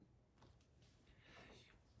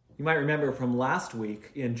You might remember from last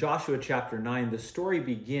week in Joshua chapter 9, the story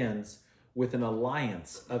begins with an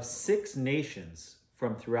alliance of 6 nations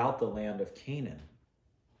from throughout the land of Canaan.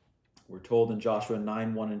 We're told in Joshua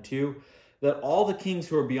 9, 1 and 2, that all the kings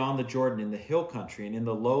who are beyond the Jordan in the hill country and in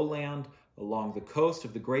the lowland along the coast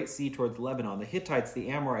of the great sea towards Lebanon, the Hittites, the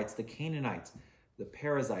Amorites, the Canaanites, the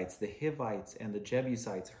Perizzites, the Hivites, and the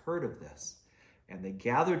Jebusites heard of this, and they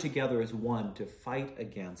gathered together as one to fight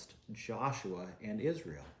against Joshua and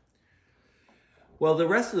Israel. Well, the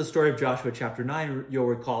rest of the story of Joshua chapter 9, you'll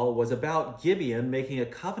recall, was about Gibeon making a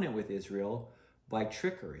covenant with Israel by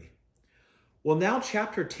trickery. Well, now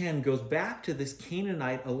chapter 10 goes back to this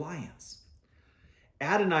Canaanite alliance.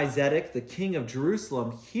 Adonizedek, the king of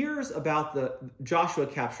Jerusalem, hears about Joshua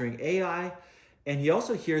capturing Ai, and he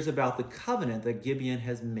also hears about the covenant that Gibeon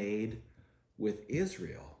has made with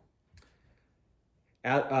Israel.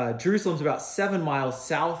 Jerusalem's about 7 miles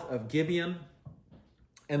south of Gibeon,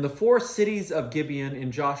 and the 4 cities of Gibeon in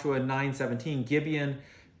Joshua 9:17, Gibeon,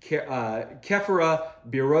 Kephirah,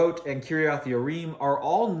 Beerot, and Kiriath Yearim, are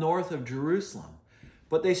all north of Jerusalem,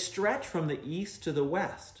 but they stretch from the east to the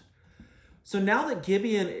west. So now that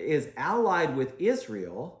Gibeon is allied with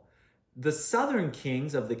Israel, the southern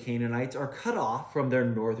kings of the Canaanites are cut off from their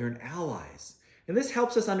northern allies. And this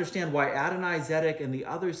helps us understand why Adonizedek and the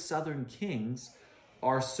other southern kings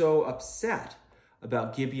are so upset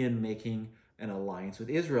about Gibeon making an alliance with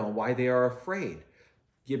Israel and why they are afraid.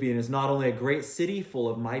 Gibeon is not only a great city full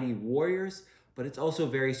of mighty warriors, but it's also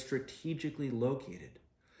very strategically located.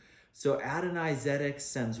 So Adonizedek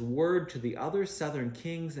sends word to the other southern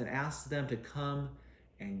kings and asks them to come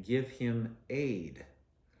and give him aid.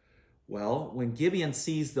 Well, when Gibeon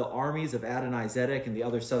sees the armies of Adonizedek and the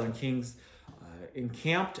other southern kings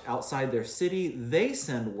encamped outside their city, they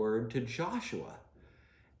send word to Joshua,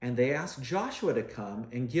 and they ask Joshua to come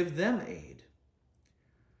and give them aid.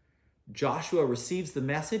 Joshua receives the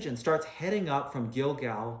message and starts heading up from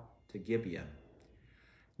Gilgal to Gibeon.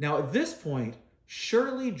 Now, at this point,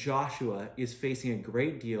 surely Joshua is facing a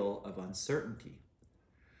great deal of uncertainty.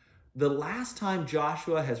 The last time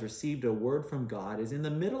Joshua has received a word from God is in the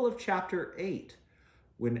middle of chapter 8,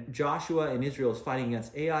 when Joshua and Israel is fighting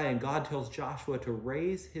against Ai, and God tells Joshua to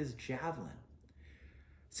raise his javelin.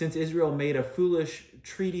 Since Israel made a foolish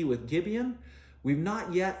treaty with Gibeon, we've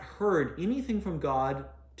not yet heard anything from God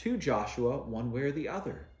to Joshua one way or the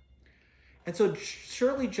other. And so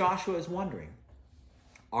surely Joshua is wondering,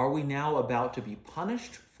 are we now about to be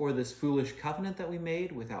punished for this foolish covenant that we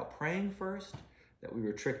made without praying first, that we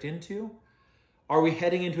were tricked into? Are we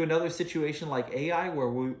heading into another situation like Ai where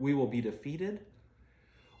we will be defeated?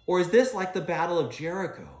 Or is this like the Battle of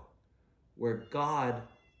Jericho, where God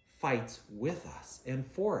fights with us and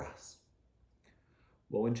for us?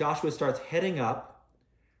 Well, when Joshua starts heading up,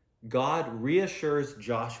 God reassures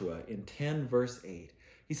Joshua in 10 verse 8.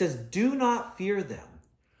 He says, "Do not fear them,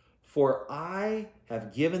 for I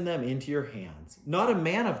have given them into your hands. Not a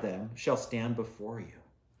man of them shall stand before you."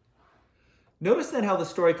 Notice then how the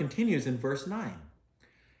story continues in verse 9.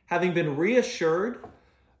 Having been reassured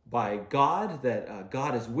by God that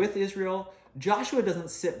God is with Israel, Joshua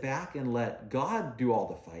doesn't sit back and let God do all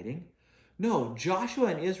the fighting. No, Joshua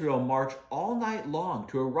and Israel march all night long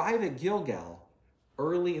to arrive at Gilgal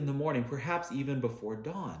early in the morning, perhaps even before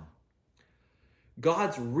dawn.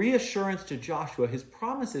 God's reassurance to Joshua, his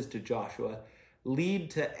promises to Joshua, lead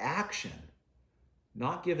to action,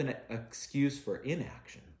 not give an excuse for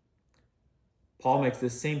inaction. Paul makes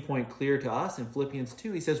this same point clear to us in Philippians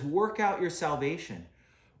 2. He says, "Work out your salvation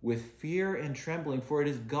with fear and trembling, for it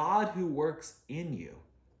is God who works in you,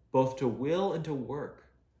 both to will and to work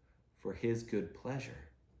for his good pleasure."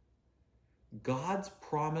 God's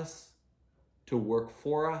promise to work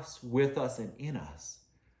for us, with us, and in us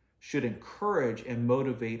should encourage and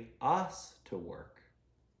motivate us to work,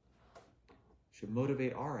 should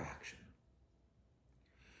motivate our action.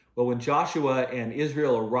 Well, when Joshua and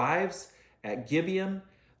Israel arrives at Gibeon,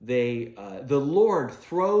 the Lord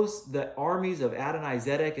throws the armies of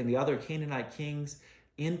Adonizedek and the other Canaanite kings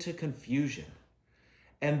into confusion.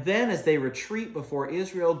 And then as they retreat before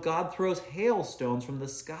Israel, God throws hailstones from the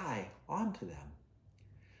sky onto them.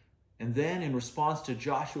 And then in response to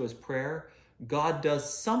Joshua's prayer, God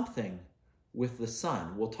does something with the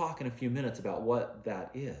sun. We'll talk in a few minutes about what that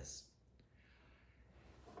is.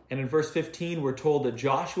 And in verse 15, we're told that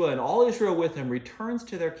Joshua and all Israel with him returns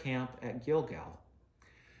to their camp at Gilgal.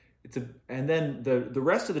 And then the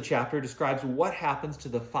rest of the chapter describes what happens to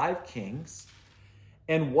the 5 kings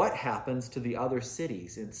and what happens to the other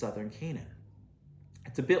cities in southern Canaan.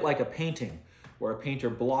 It's a bit like a painting, where a painter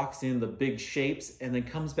blocks in the big shapes and then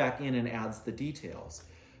comes back in and adds the details.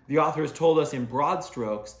 The author has told us in broad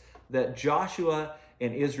strokes that Joshua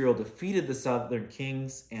and Israel defeated the southern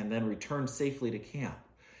kings and then returned safely to camp.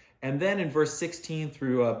 And then in verse 16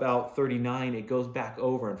 through about 39, it goes back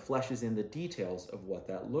over and fleshes in the details of what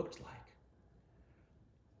that looked like.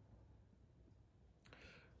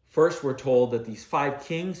 First, we're told that these 5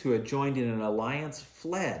 kings who had joined in an alliance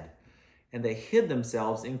fled, and they hid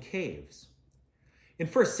themselves in caves. In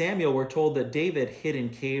 1 Samuel, we're told that David hid in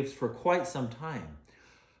caves for quite some time.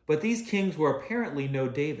 But these kings were apparently no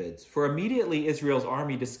Davids, for immediately Israel's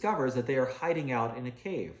army discovers that they are hiding out in a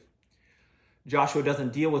cave. Joshua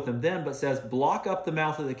doesn't deal with them then, but says, block up the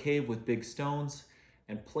mouth of the cave with big stones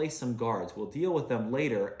and place some guards. We'll deal with them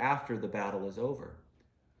later after the battle is over.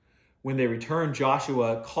 When they return,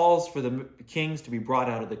 Joshua calls for the kings to be brought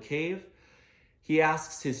out of the cave. He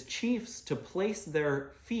asks his chiefs to place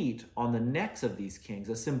their feet on the necks of these kings,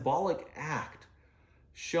 a symbolic act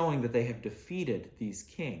showing that they have defeated these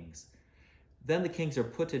kings. Then the kings are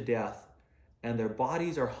put to death, and their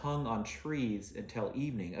bodies are hung on trees until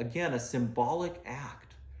evening. Again, a symbolic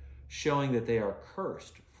act showing that they are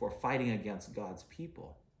cursed for fighting against God's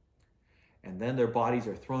people. And then their bodies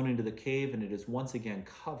are thrown into the cave, and it is once again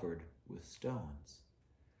covered with stones.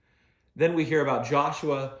 Then we hear about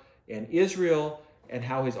Joshua and Israel and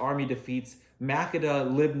how his army defeats Makkedah,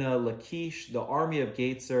 Libnah, Lachish, the army of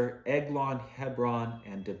Gaitzer, Eglon, Hebron,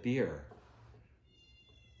 and Debir.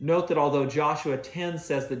 Note that although Joshua 10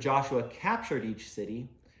 says that Joshua captured each city,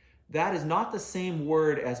 that is not the same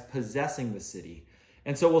word as possessing the city.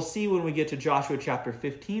 And so we'll see when we get to Joshua chapter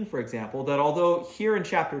 15, for example, that although here in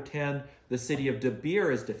chapter 10, the city of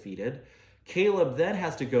Debir is defeated, Caleb then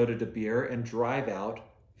has to go to Debir and drive out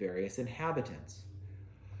various inhabitants.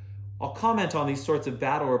 I'll comment on these sorts of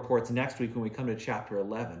battle reports next week when we come to chapter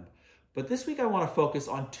 11. But this week I want to focus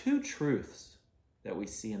on 2 truths that we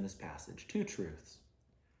see in this passage. 2 truths.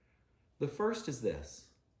 The first is this: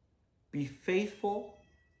 be faithful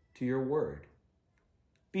to your word.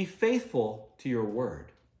 Be faithful to your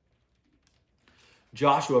word.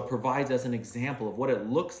 Joshua provides us an example of what it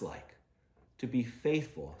looks like to be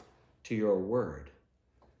faithful to your word.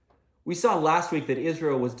 We saw last week that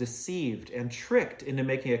Israel was deceived and tricked into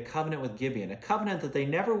making a covenant with Gibeon, a covenant that they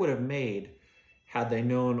never would have made had they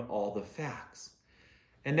known all the facts.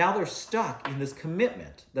 And now they're stuck in this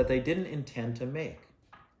commitment that they didn't intend to make.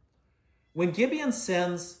 When Gibeon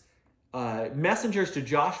sends messengers to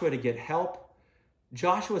Joshua to get help,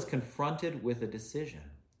 Joshua is confronted with a decision.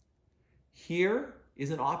 Here is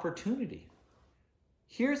an opportunity.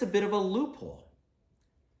 Here's a bit of a loophole.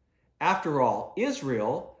 After all,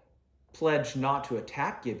 Israel pledged not to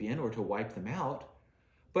attack Gibeon or to wipe them out,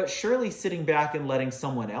 but surely sitting back and letting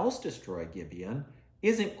someone else destroy Gibeon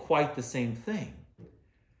isn't quite the same thing.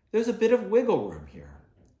 There's a bit of wiggle room here.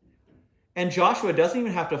 And Joshua doesn't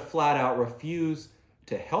even have to flat out refuse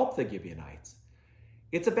to help the Gibeonites.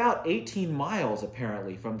 It's about 18 miles,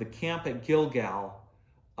 apparently, from the camp at Gilgal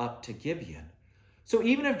up to Gibeon. So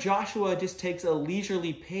even if Joshua just takes a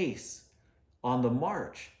leisurely pace on the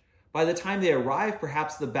march, by the time they arrive,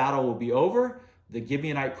 perhaps the battle will be over, the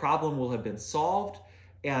Gibeonite problem will have been solved,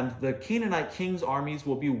 and the Canaanite king's armies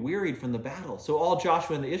will be wearied from the battle. So all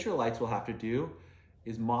Joshua and the Israelites will have to do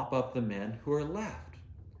is mop up the men who are left.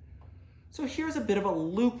 So here's a bit of a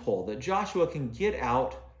loophole that Joshua can get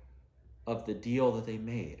out of the deal that they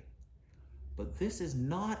made. But this is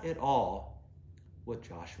not at all what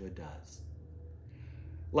Joshua does.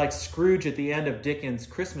 Like Scrooge at the end of Dickens'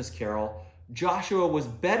 Christmas Carol, Joshua was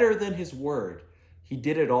better than his word. He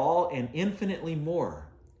did it all and infinitely more.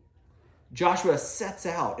 Joshua sets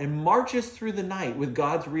out and marches through the night with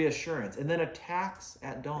God's reassurance and then attacks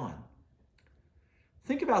at dawn.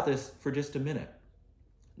 Think about this for just a minute.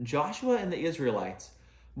 Joshua and the Israelites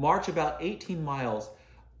march about 18 miles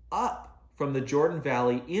up from the Jordan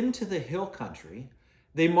Valley into the hill country.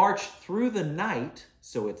 They march through the night,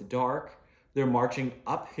 so it's dark. They're marching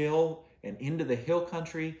uphill and into the hill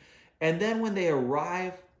country. And then when they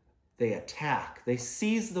arrive, they attack. They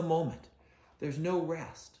seize the moment. There's no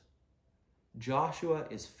rest. Joshua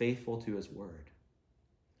is faithful to his word.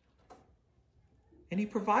 And he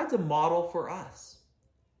provides a model for us.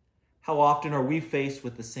 How often are we faced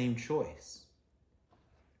with the same choice?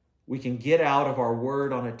 We can get out of our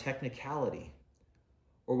word on a technicality,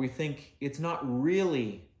 or we think it's not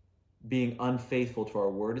really being unfaithful to our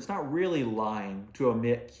word. It's not really lying to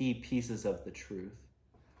omit key pieces of the truth.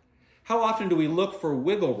 How often do we look for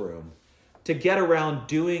wiggle room to get around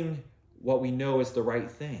doing what we know is the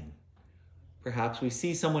right thing? Perhaps we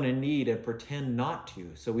see someone in need and pretend not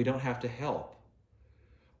to, so we don't have to help.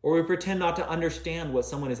 Or we pretend not to understand what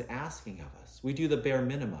someone is asking of us. We do the bare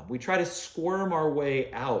minimum. We try to squirm our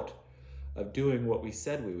way out of doing what we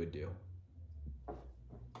said we would do.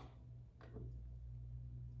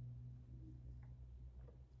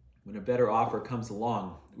 When a better offer comes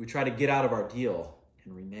along, we try to get out of our deal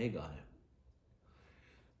and renege on it.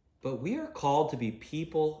 But we are called to be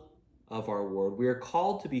people of our word. We are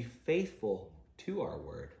called to be faithful to our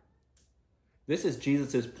word. This is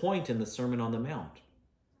Jesus' point in the Sermon on the Mount.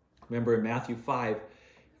 Remember in Matthew 5,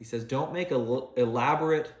 he says, don't make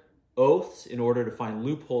elaborate oaths in order to find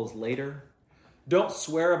loopholes later. Don't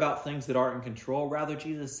swear about things that aren't in control. Rather,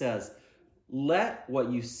 Jesus says, let what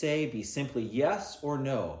you say be simply yes or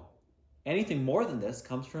no. Anything more than this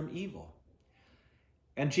comes from evil.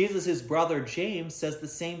 And Jesus' brother James says the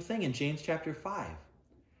same thing in James chapter 5.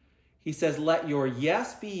 He says, let your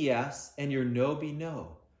yes be yes and your no be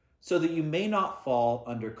no, so that you may not fall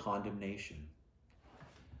under condemnation.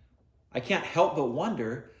 I can't help but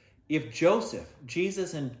wonder if Joseph,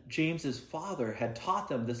 Jesus and James's father, had taught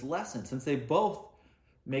them this lesson, since they both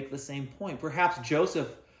make the same point. Perhaps Joseph,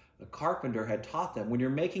 the carpenter, had taught them, when you're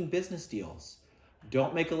making business deals,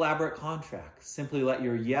 don't make elaborate contracts. Simply let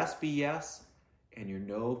your yes be yes and your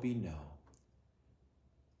no be no.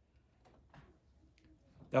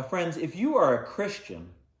 Now, friends, if you are a Christian,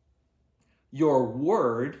 your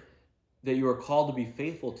word that you are called to be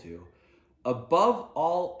faithful to, above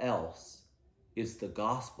all else, is the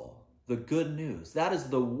gospel, the good news. That is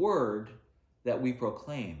the word that we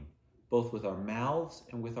proclaim, both with our mouths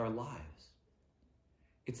and with our lives.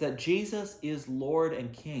 It's that Jesus is Lord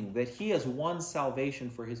and King, that he has won salvation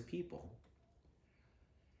for his people.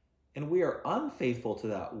 And we are unfaithful to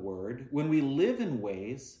that word when we live in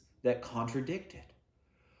ways that contradict it,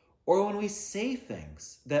 or when we say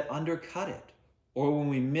things that undercut it, or when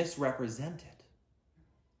we misrepresent it.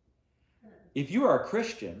 If you are a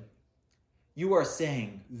Christian, you are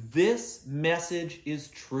saying, this message is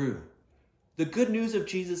true. The good news of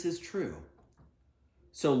Jesus is true.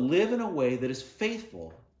 So live in a way that is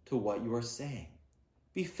faithful to what you are saying.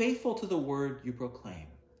 Be faithful to the word you proclaim.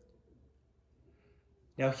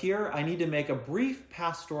 Now here, I need to make a brief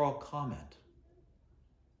pastoral comment.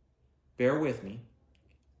 Bear with me.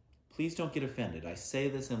 Please don't get offended. I say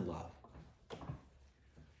this in love.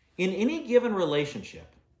 In any given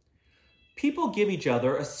relationship, people give each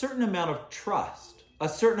other a certain amount of trust, a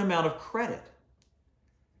certain amount of credit.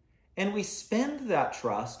 And we spend that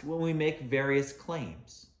trust when we make various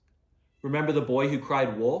claims. Remember the boy who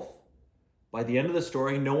cried wolf? By the end of the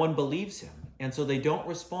story, no one believes him, and so they don't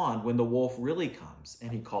respond when the wolf really comes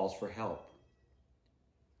and he calls for help.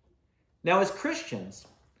 Now, as Christians,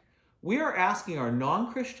 we are asking our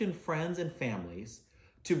non-Christian friends and families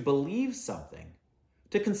to believe something,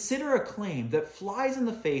 to consider a claim that flies in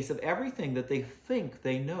the face of everything that they think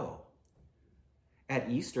they know. At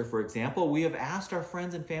Easter, for example, we have asked our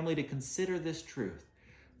friends and family to consider this truth,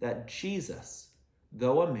 that Jesus,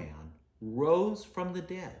 though a man, rose from the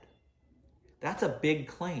dead. That's a big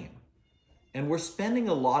claim. And we're spending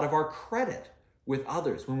a lot of our credit with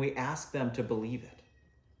others when we ask them to believe it.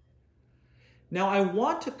 Now, I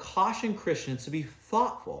want to caution Christians to be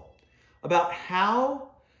thoughtful about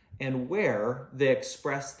how and where they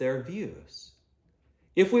express their views.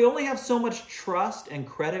 If we only have so much trust and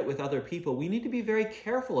credit with other people, we need to be very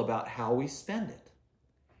careful about how we spend it.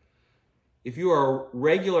 If you are a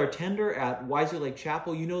regular attender at Weiser Lake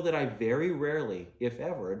Chapel, you know that I very rarely, if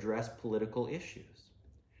ever, address political issues.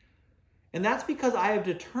 And that's because I have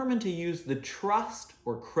determined to use the trust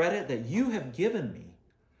or credit that you have given me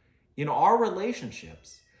in our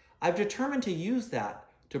relationships. I've determined to use that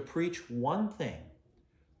to preach one thing: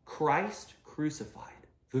 Christ crucified,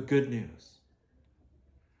 the good news.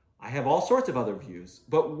 I have all sorts of other views,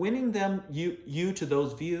 but winning you to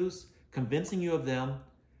those views, convincing you of them,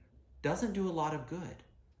 doesn't do a lot of good.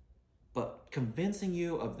 But convincing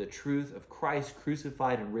you of the truth of Christ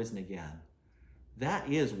crucified and risen again, that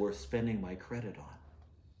is worth spending my credit on.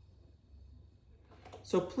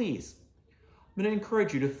 So please, I'm going to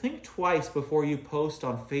encourage you to think twice before you post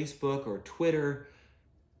on Facebook or Twitter.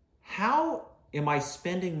 How am I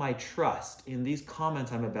spending my trust in these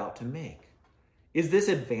comments I'm about to make? Is this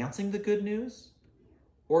advancing the good news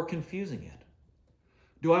or confusing it?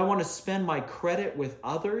 Do I want to spend my credit with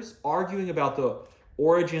others, arguing about the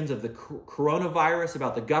origins of the coronavirus,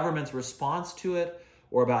 about the government's response to it,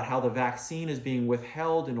 or about how the vaccine is being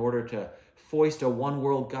withheld in order to foist a one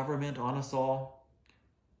world government on us all?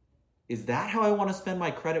 Is that how I want to spend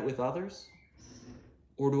my credit with others?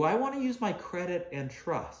 Or do I want to use my credit and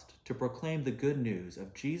trust to proclaim the good news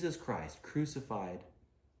of Jesus Christ crucified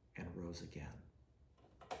and rose again?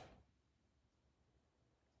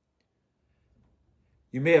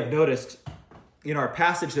 You may have noticed in our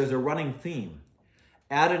passage there's a running theme.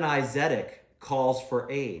 Adonai-Zedek calls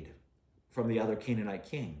for aid from the other Canaanite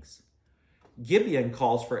kings. Gibeon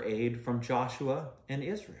calls for aid from Joshua and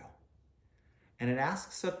Israel. And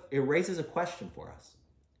it raises a question for us.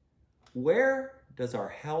 Where does our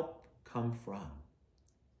help come from?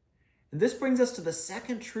 And this brings us to the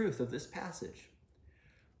second truth of this passage.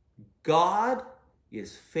 God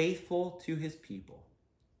is faithful to his people.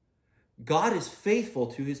 God is faithful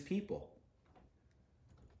to his people.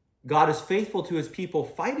 God is faithful to his people,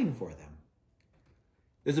 fighting for them.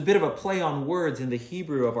 There's a bit of a play on words in the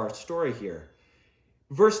Hebrew of our story here.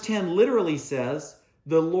 Verse 10 literally says,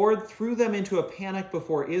 "The Lord threw them into a panic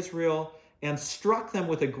before Israel and struck them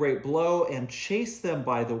with a great blow and chased them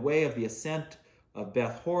by the way of the ascent of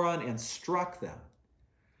Beth Horon and struck them."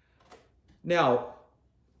 Now,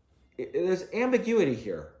 there's ambiguity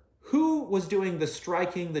here. Who was doing the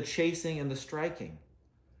striking, the chasing, and the striking?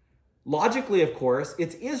 Logically, of course,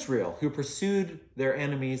 it's Israel who pursued their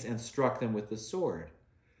enemies and struck them with the sword.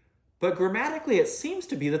 But grammatically, it seems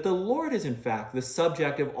to be that the Lord is in fact the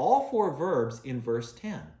subject of all four verbs in verse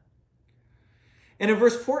 10. And in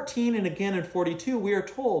verse 14 and again in 42, we are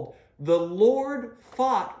told, the Lord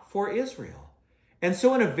fought for Israel. And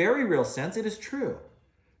so in a very real sense, it is true.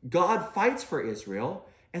 God fights for Israel,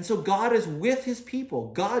 and so God is with his people.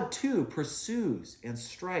 God too pursues and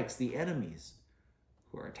strikes the enemies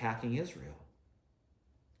who are attacking Israel.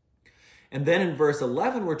 And then in verse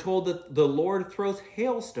 11, we're told that the Lord throws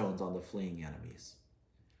hailstones on the fleeing enemies.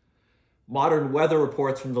 Modern weather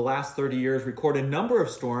reports from the last 30 years record a number of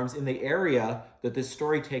storms in the area that this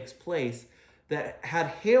story takes place that had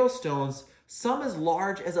hailstones, some as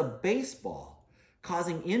large as a baseball,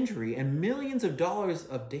 causing injury and millions of dollars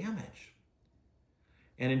of damage.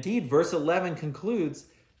 And indeed, verse 11 concludes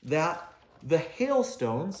that the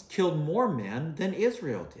hailstones killed more men than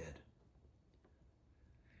Israel did.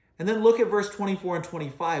 And then look at verse 24 and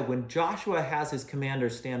 25 when Joshua has his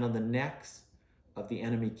commanders stand on the necks of the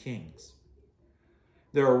enemy kings.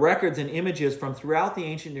 There are records and images from throughout the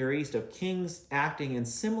ancient Near East of kings acting in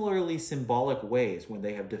similarly symbolic ways when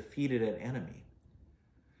they have defeated an enemy.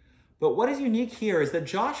 But what is unique here is that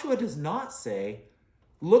Joshua does not say,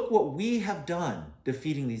 "Look what we have done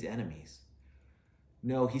defeating these enemies."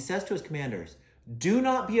 No, he says to his commanders, "Do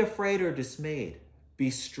not be afraid or dismayed.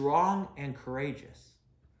 Be strong and courageous.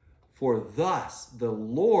 For thus the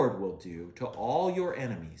Lord will do to all your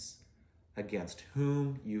enemies against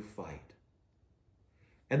whom you fight."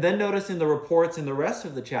 And then notice in the reports in the rest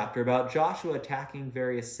of the chapter about Joshua attacking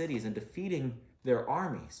various cities and defeating their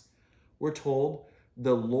armies, we're told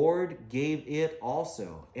the Lord gave it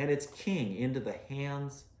also and its king into the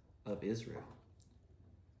hands of Israel.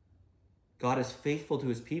 God is faithful to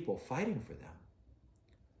his people, fighting for them.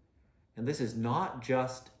 And this is not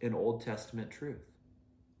just an Old Testament truth.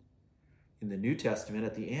 In the New Testament,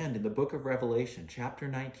 at the end, in the book of Revelation, chapter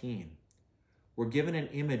 19, we're given an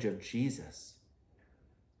image of Jesus,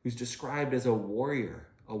 who's described as a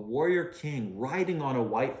warrior king riding on a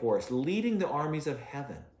white horse, leading the armies of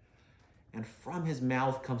heaven. And from his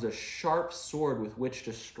mouth comes a sharp sword with which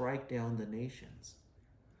to strike down the nations.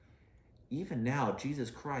 Even now, Jesus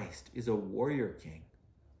Christ is a warrior king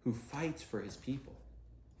who fights for his people.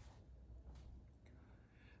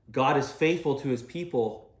 God is faithful to his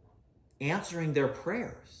people, answering their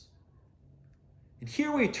prayers. And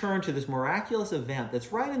here we turn to this miraculous event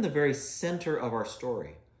that's right in the very center of our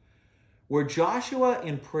story, where Joshua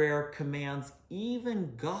in prayer commands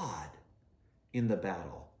even God in the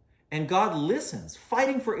battle. And God listens,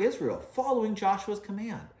 fighting for Israel, following Joshua's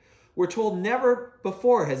command. We're told never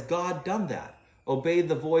before has God done that, obeyed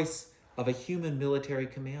the voice of a human military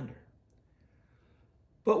commander.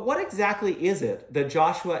 But what exactly is it that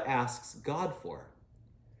Joshua asks God for?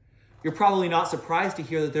 You're probably not surprised to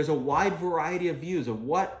hear that there's a wide variety of views of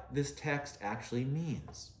what this text actually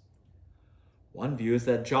means. One view is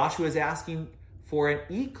that Joshua is asking for an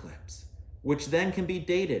eclipse, which then can be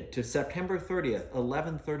dated to September 30th,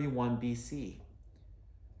 1131 BC.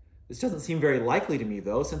 This doesn't seem very likely to me,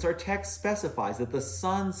 though, since our text specifies that the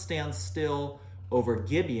sun stands still over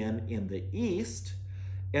Gibeon in the east,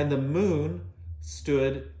 and the moon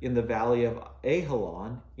stood in the valley of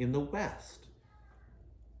Ajalon in the west.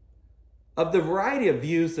 Of the variety of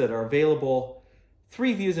views that are available,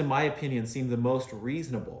 3 views, in my opinion, seem the most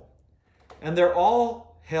reasonable. And they're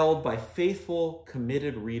all held by faithful,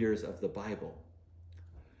 committed readers of the Bible.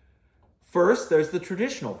 First, there's the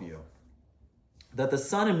traditional view, that the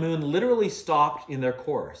sun and moon literally stopped in their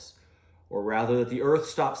course, or rather that the earth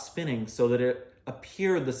stopped spinning so that it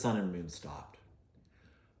appeared the sun and moon stopped.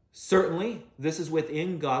 Certainly, this is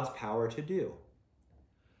within God's power to do.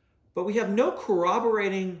 but we have no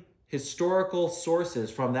corroborating historical sources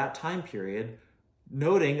from that time period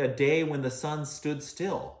noting a day when the sun stood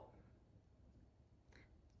still.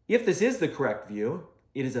 If this is the correct view,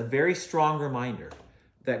 it is a very strong reminder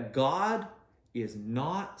that God is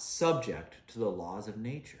not subject to the laws of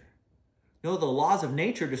nature. No, the laws of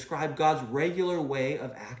nature describe God's regular way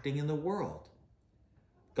of acting in the world.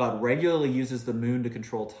 God regularly uses the moon to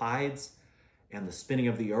control tides and the spinning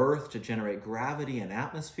of the earth to generate gravity and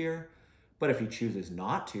atmosphere. But if he chooses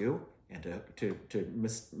not to, and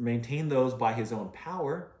to maintain those by his own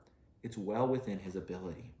power, it's well within his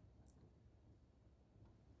ability.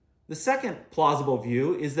 The second plausible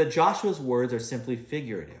view is that Joshua's words are simply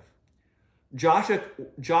figurative.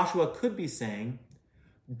 Joshua could be saying,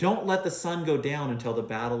 don't let the sun go down until the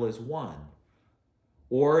battle is won.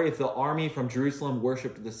 Or if the army from Jerusalem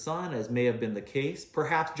worshipped the sun, as may have been the case,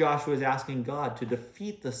 perhaps Joshua is asking God to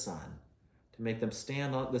defeat the sun, to make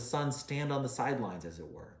the sun stand on the sidelines, as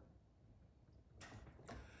it were.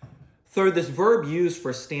 Third, this verb used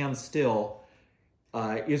for stand still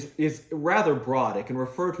is rather broad. It can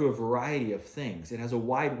refer to a variety of things. It has a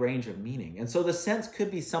wide range of meaning. And so the sense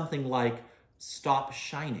could be something like stop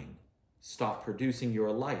shining, stop producing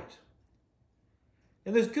your light.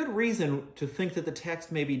 And there's good reason to think that the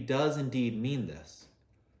text maybe does indeed mean this.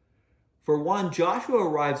 For one, Joshua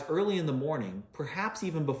arrives early in the morning, perhaps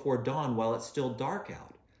even before dawn while it's still dark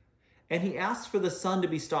out. And he asks for the sun to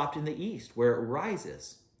be stopped in the east, where it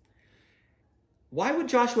rises. Why would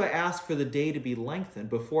Joshua ask for the day to be lengthened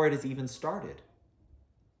before it has even started?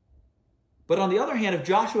 But on the other hand, if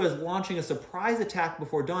Joshua is launching a surprise attack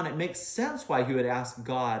before dawn, it makes sense why he would ask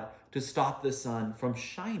God to stop the sun from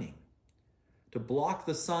shining, to block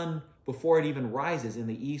the sun before it even rises in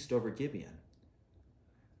the east over Gibeon.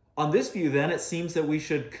 On this view, then, it seems that we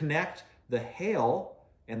should connect the hail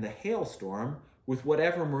and the hailstorm with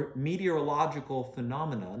whatever meteorological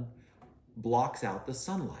phenomenon blocks out the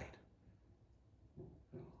sunlight.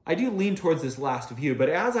 I do lean towards this last view, but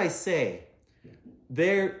as I say,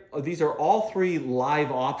 these are all three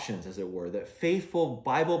live options, as it were, that faithful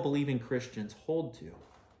Bible-believing Christians hold to.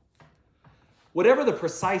 Whatever the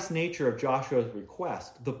precise nature of Joshua's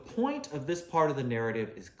request, the point of this part of the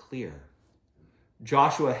narrative is clear.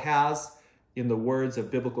 Joshua has, in the words of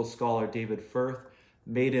biblical scholar David Firth,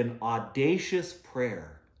 made an audacious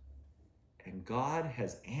prayer, and God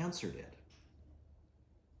has answered it.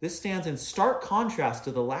 This stands in stark contrast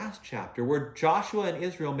to the last chapter, where Joshua and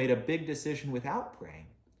Israel made a big decision without praying.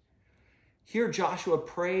 Here, Joshua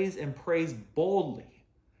prays and prays boldly,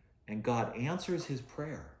 and God answers his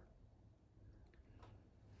prayer.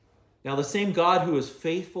 Now, the same God who is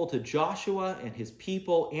faithful to Joshua and his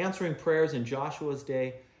people, answering prayers in Joshua's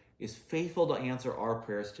day, is faithful to answer our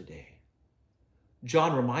prayers today.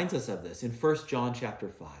 John reminds us of this in 1 John chapter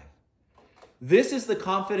 5. This is the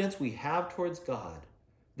confidence we have towards God,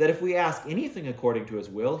 that if we ask anything according to his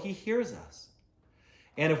will, he hears us.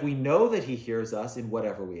 And if we know that he hears us in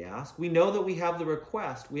whatever we ask, we know that we have the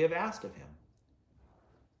request we have asked of him.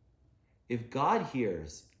 If God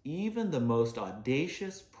hears even the most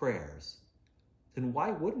audacious prayers, then why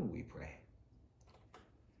wouldn't we pray?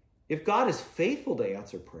 If God is faithful to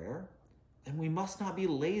answer prayer, then we must not be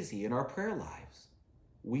lazy in our prayer lives.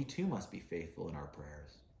 We too must be faithful in our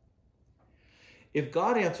prayers. If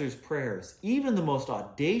God answers prayers, even the most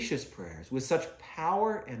audacious prayers, with such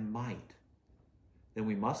power and might, then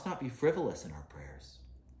we must not be frivolous in our prayers.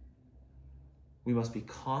 We must be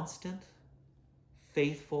constant,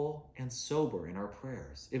 faithful, and sober in our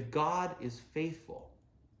prayers. If God is faithful,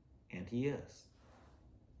 and he is,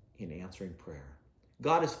 in answering prayer,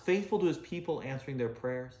 God is faithful to his people answering their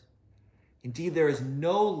prayers. Indeed, there is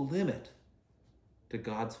no limit to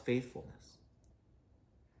God's faithfulness.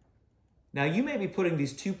 Now, you may be putting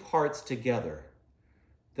these two parts together,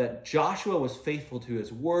 that Joshua was faithful to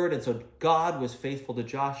his word, and so God was faithful to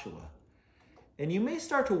Joshua. And you may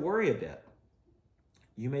start to worry a bit.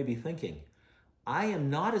 You may be thinking, I am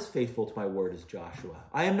not as faithful to my word as Joshua.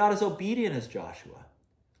 I am not as obedient as Joshua.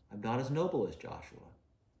 I'm not as noble as Joshua.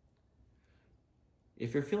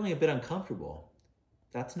 If you're feeling a bit uncomfortable,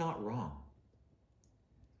 that's not wrong.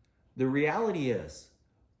 The reality is,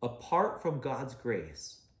 apart from God's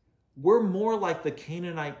grace, we're more like the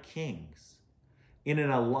Canaanite kings in an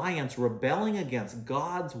alliance rebelling against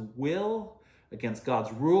God's will, against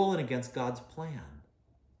God's rule, and against God's plan.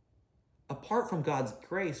 Apart from God's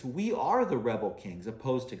grace, we are the rebel kings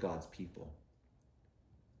opposed to God's people.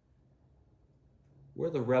 We're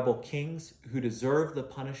the rebel kings who deserve the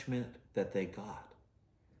punishment that they got.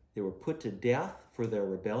 They were put to death for their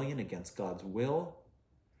rebellion against God's will,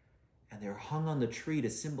 And they're hung on the tree to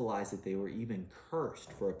symbolize that they were even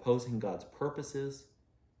cursed for opposing God's purposes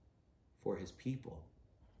for his people.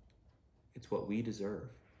 It's what we deserve.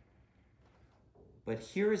 But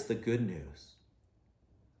here is the good news.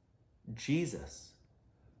 Jesus,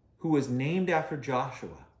 who was named after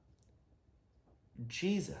Joshua,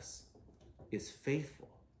 Jesus is faithful.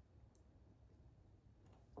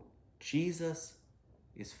 Jesus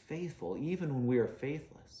is faithful even when we are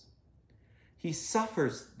faithless. He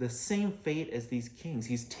suffers the same fate as these kings.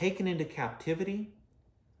 He's taken into captivity.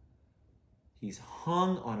 He's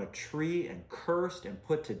hung on a tree and cursed and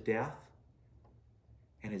put to death.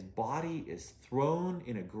 And his body is thrown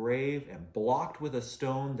in a grave and blocked with a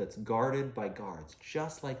stone that's guarded by guards,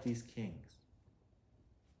 just like these kings.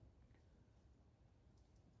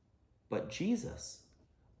 But Jesus,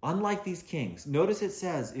 unlike these kings, notice it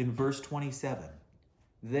says in verse 27,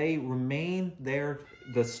 they remain there.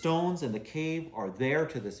 The stones in the cave are there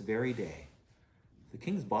to this very day. The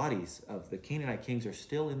king's bodies of the Canaanite kings are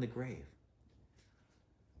still in the grave.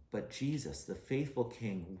 But Jesus, the faithful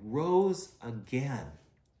king, rose again.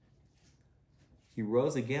 He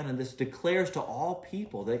rose again, and this declares to all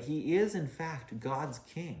people that he is, in fact, God's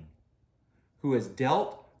king, who has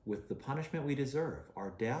dealt with the punishment we deserve,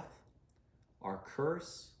 our death, our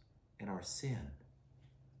curse, and our sin,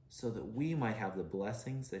 so that we might have the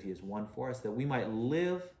blessings that he has won for us, that we might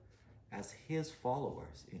live as his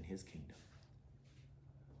followers in his kingdom.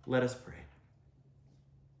 Let us pray.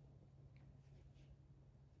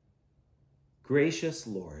 Gracious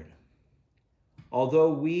Lord,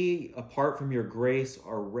 although we, apart from your grace,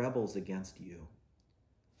 are rebels against you,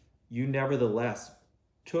 you nevertheless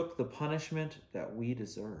took the punishment that we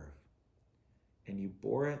deserve, and you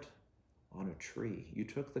bore it on a tree. You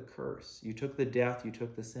took the curse, you took the death, you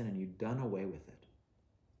took the sin, and you done away with it.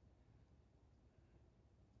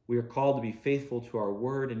 We are called to be faithful to our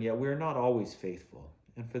word, and yet we are not always faithful,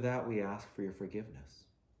 and for that we ask for your forgiveness.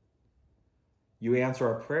 You answer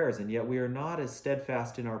our prayers, and yet we are not as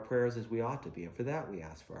steadfast in our prayers as we ought to be, and for that we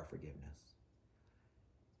ask for our forgiveness.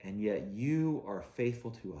 And yet you are faithful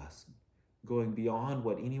to us, going beyond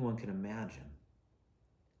what anyone can imagine.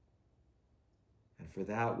 And for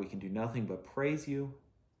that we can do nothing but praise you,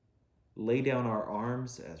 lay down our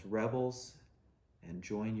arms as rebels, and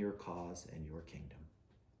join your cause and your kingdom.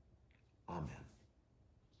 Amen.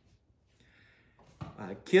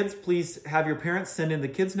 Kids, please have your parents send in the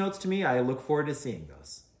kids' notes to me. I look forward to seeing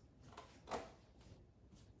those.